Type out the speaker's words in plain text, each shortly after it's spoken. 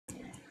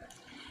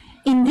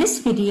In this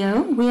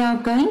video, we are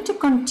going to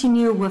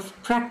continue with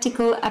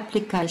practical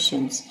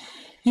applications.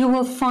 You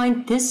will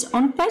find this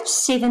on page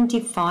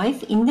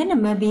 75 in the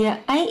Namibian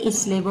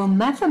AS-Level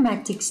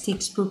Mathematics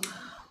textbook,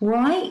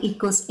 Y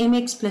equals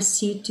mx plus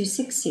c to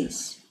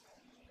success.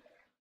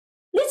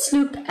 Let's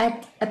look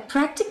at a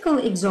practical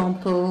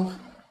example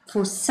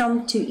for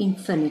sum to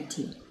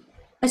infinity.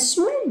 A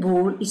small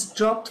ball is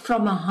dropped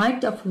from a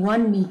height of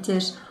 1 meter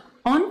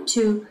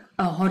onto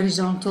a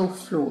horizontal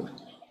floor.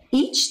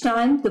 Each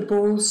time the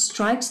ball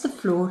strikes the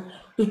floor,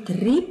 it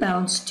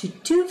rebounds to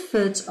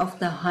 2/3 of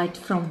the height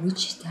from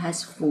which it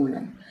has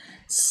fallen.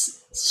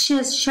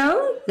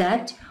 Show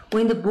that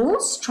when the ball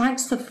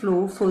strikes the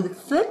floor for the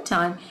third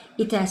time,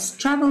 it has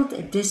traveled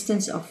a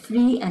distance of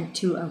 3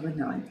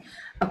 2/9.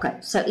 Okay,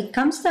 so it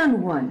comes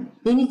down 1.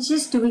 Then it's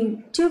just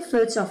doing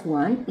 2/3 of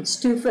 1. It's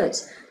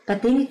 2/3.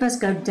 But then it must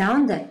go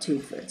down that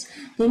 2/3.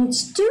 Then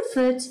it's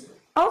 2/3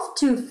 of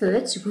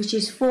 2/3, which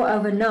is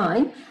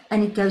 4/9,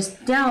 and it goes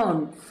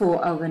down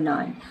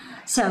 4/9.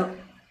 So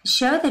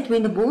show that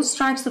when the ball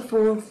strikes the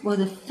floor for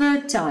the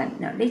third time.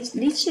 Now let's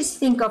just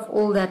think of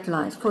all that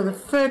life for the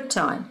third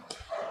time.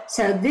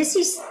 So this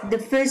is the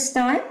first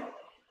time,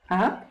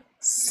 up,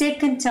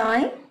 second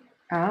time,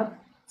 up,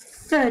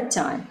 third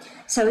time.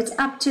 So it's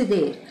up to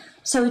there.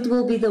 So it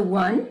will be the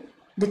 1,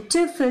 the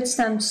 2/3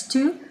 times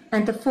 2,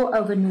 and the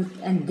 4/9,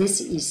 and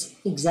this is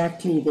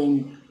exactly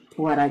then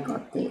what I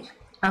got there.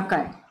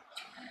 Okay.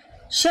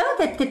 Show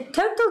that the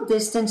total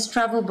distance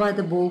traveled by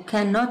the ball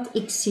cannot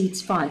exceed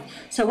 5.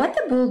 So what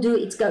the ball do,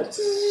 it goes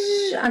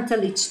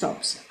until it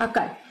stops.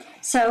 Okay.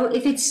 So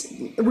if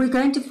we're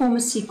going to form a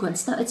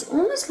sequence. Now it's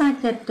almost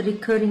like that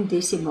recurring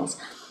decimals.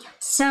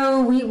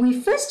 So we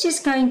first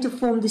just going to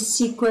form the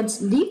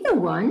sequence, leave the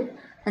 1,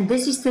 and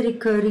this is the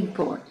recurring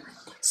part.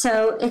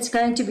 So it's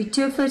going to be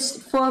 2/3,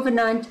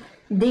 4/9.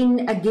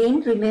 Then again,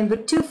 remember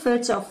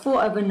 2/3 of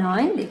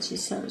 4/9. Let's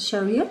just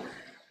show you.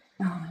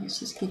 Oh, let's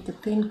just get the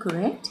pen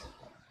correct.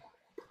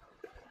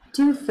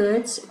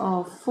 2/3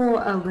 of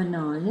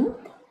 4/9,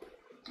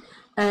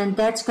 and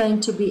that's going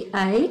to be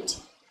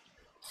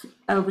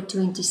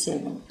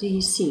 8/27. Do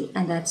you see?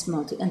 And that's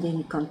and then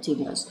it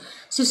continues.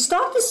 So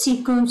start the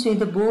sequence when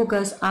the ball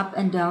goes up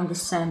and down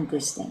the same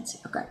distance.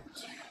 Okay.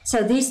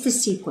 So there's the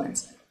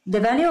sequence. The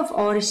value of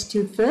R is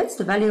 2/3.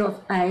 The value of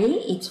A,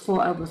 it's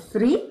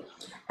 4/3,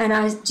 and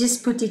I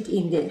just put it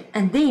in there.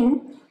 And then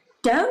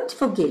don't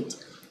forget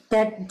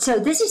that, so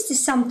this is the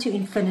sum to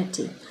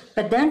infinity,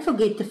 but don't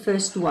forget the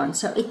first one.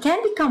 So it can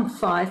become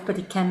 5, but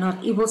it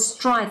cannot. It will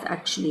strive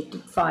actually to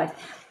 5,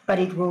 but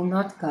it will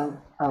not go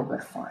over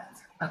 5.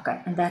 Okay,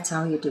 and that's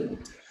how you do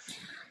it.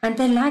 And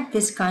they like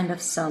this kind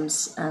of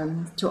sums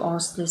to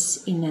ask this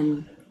in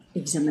an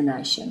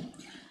examination.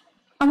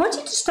 I want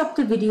you to stop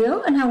the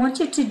video and I want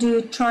you to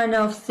do try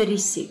now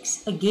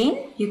 36.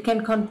 Again, you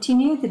can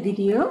continue the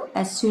video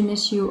as soon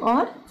as you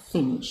are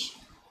finished.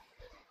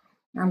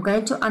 I'm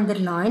going to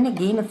underline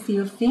again a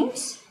few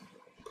things.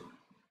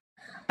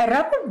 A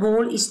rubber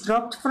ball is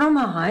dropped from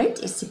a height,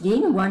 it's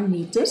again 1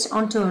 meter,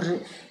 onto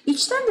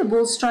each time the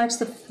ball strikes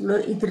the floor,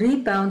 it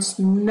rebounds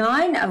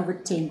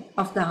 9/10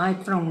 of the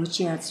height from which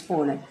it has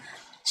fallen.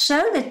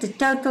 Show that the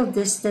total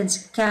distance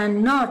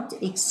cannot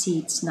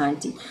exceed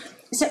 90.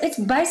 So it's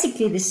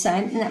basically the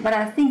same, but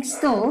I think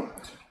still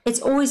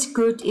it's always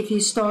good if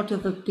you start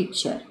with a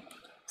picture.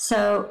 So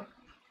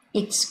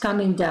it's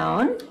coming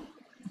down.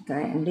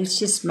 Okay, and let's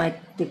just make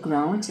the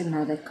ground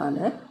another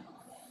color.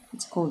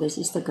 Let's call this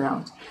is the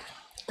ground.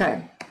 Okay,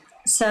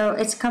 so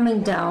it's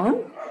coming down.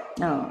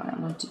 Oh, I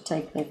want to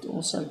take that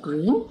also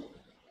green.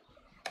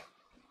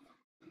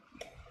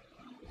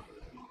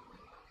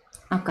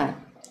 Okay,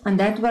 and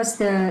that was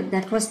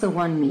the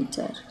 1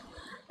 meter.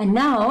 And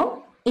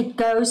now it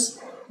goes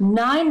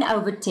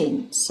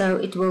 9/10. So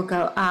it will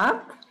go up.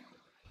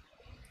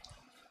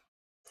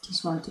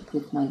 Just want to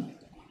put my.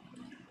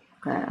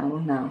 Okay, I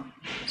will know.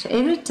 So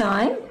every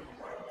time,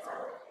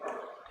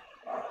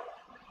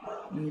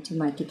 I need to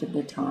make it a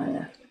bit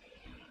higher.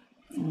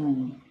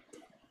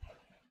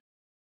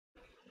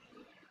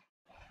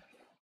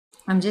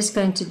 I'm just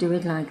going to do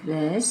it like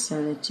this so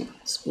that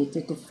it's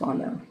better to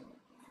follow.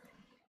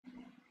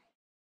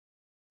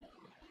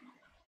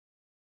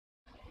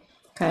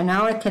 Okay,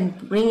 now I can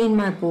bring in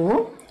my ball.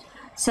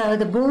 So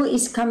the ball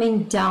is coming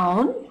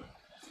down,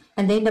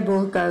 and then the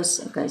ball goes,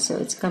 okay, so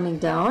it's coming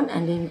down,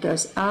 and then it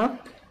goes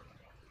up,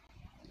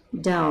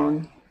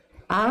 down,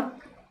 up,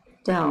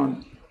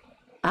 down,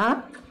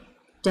 up,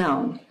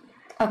 down.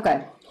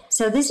 Okay,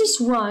 so this is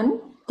 1,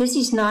 this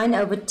is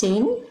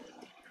 9/10,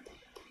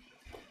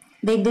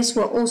 then this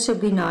will also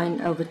be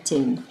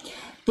 9/10.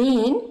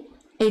 Then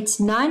it's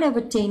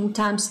 9/10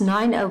 times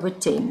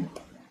 9/10.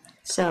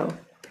 So,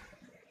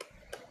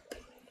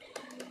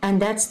 and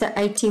that's the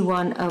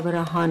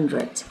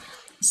 81/100.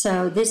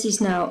 So this is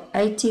now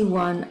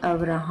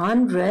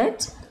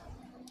 81/100,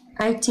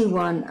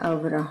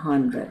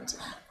 81/100.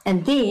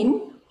 And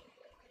then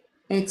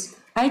it's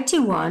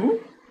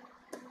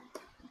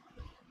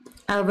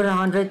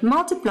 81/100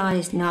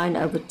 multiplies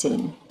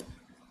 9/10.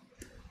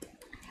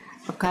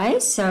 Okay,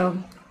 so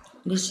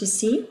let's just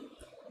see.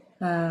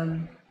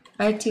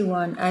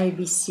 81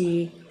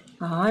 ABC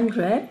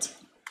 100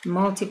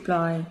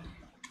 multiply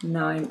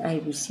 9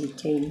 ABC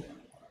 10,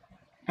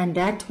 and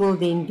that will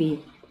then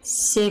be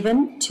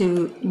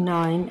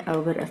 729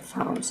 over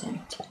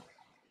 1,000.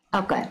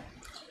 Okay,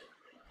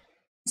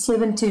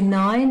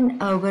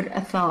 729 over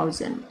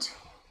 1,000.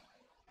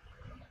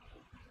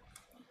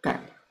 Okay,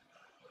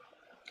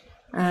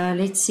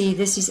 let's see,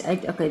 this is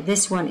 8. Okay,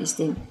 this one is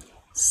then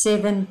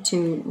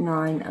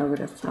 729 over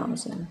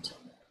 1,000.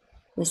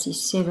 This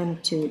is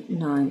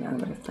 729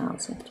 over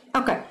 1,000.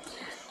 Okay,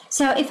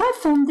 so if I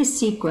form the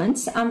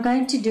sequence, I'm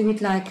going to do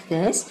it like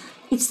this.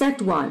 It's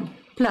that 1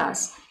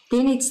 plus,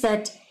 then it's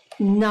that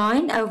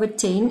 9 over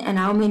 10, and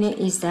how many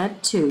is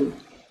that? 2,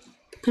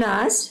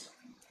 plus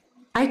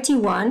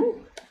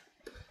 81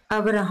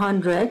 over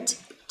 100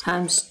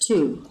 times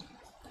 2,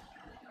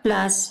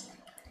 plus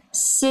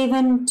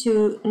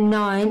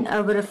 729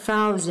 over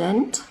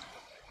 1,000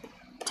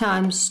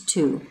 times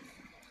 2.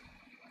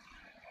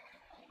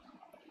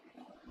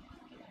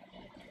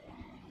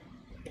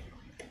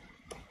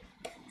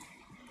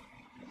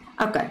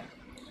 Okay,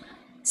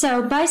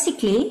 so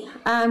basically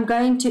I'm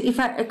going to,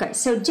 okay,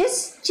 so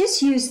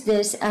just use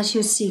this as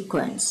your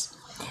sequence.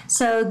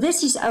 So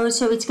this is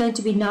also, it's going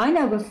to be 9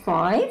 over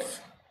 5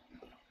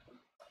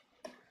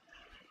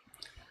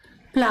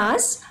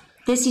 plus,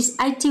 this is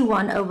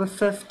 81 over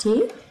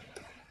 50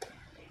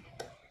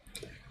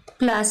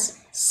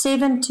 plus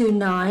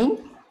 729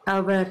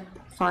 over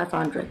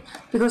 500,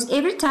 because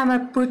every time I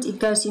put it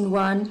goes in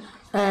 1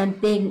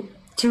 and then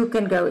 2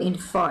 can go in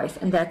 5,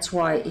 and that's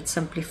why it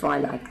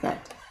simplifies like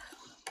that.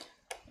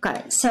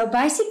 Okay, so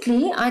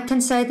basically I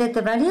can say that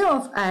the value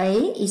of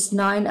A is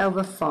 9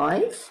 over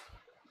 5.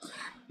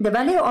 The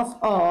value of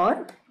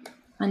R,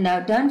 and now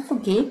don't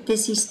forget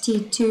this is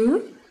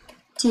T2,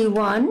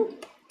 T1,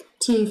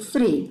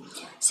 T3.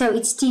 So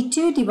it's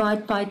T2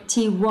 divided by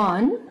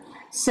T1.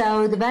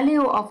 So the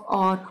value of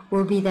R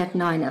will be that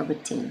 9 over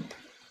 10.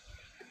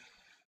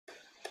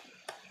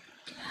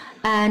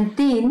 And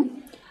then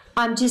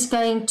I'm just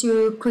going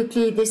to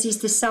quickly, this is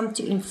the sum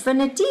to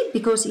infinity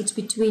because it's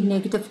between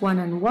 -1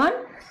 and 1.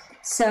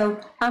 So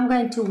I'm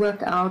going to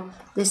work out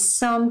the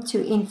sum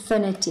to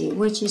infinity,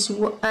 which is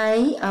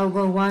A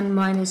over 1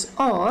 minus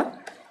R.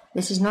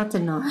 This is not a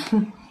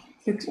 9.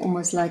 Looks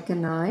almost like a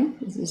 9.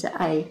 This is an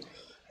A.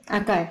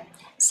 Okay,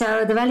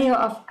 so the value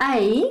of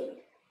A,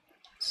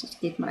 let's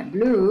just get my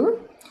blue.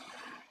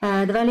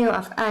 The value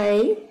of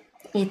A,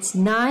 it's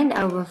 9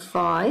 over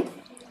 5.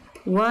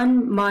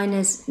 1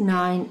 minus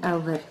 9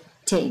 over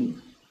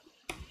 10.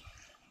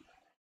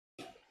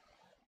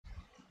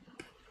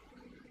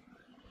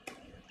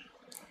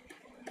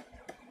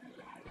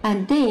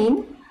 And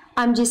then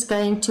I'm just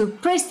going to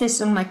press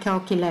this on my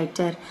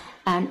calculator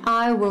and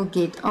I will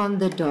get on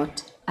the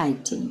dot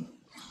 18.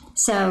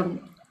 So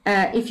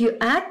if you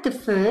add the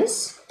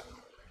first,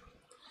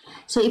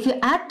 if you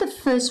add the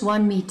first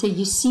 1 meter,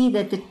 you see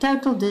that the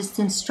total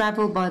distance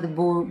traveled by the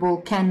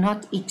ball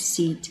cannot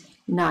exceed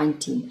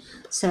 19.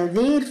 So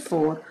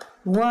therefore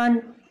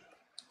 1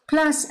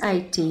 plus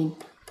 18,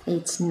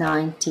 it's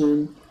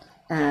 19.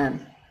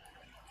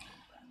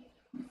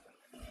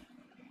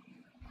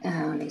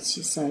 Let's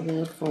just say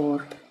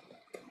therefore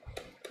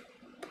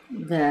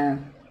the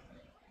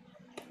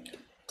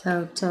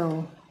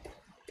total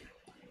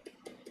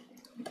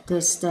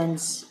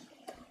distance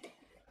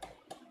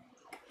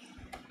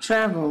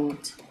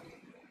traveled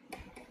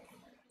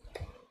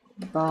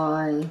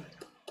by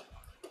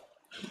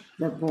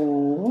the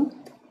ball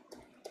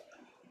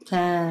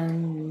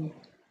can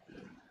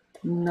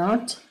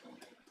not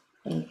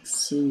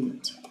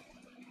exceed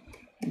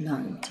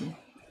 90.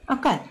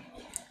 Okay,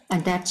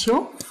 and that's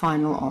your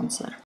final answer.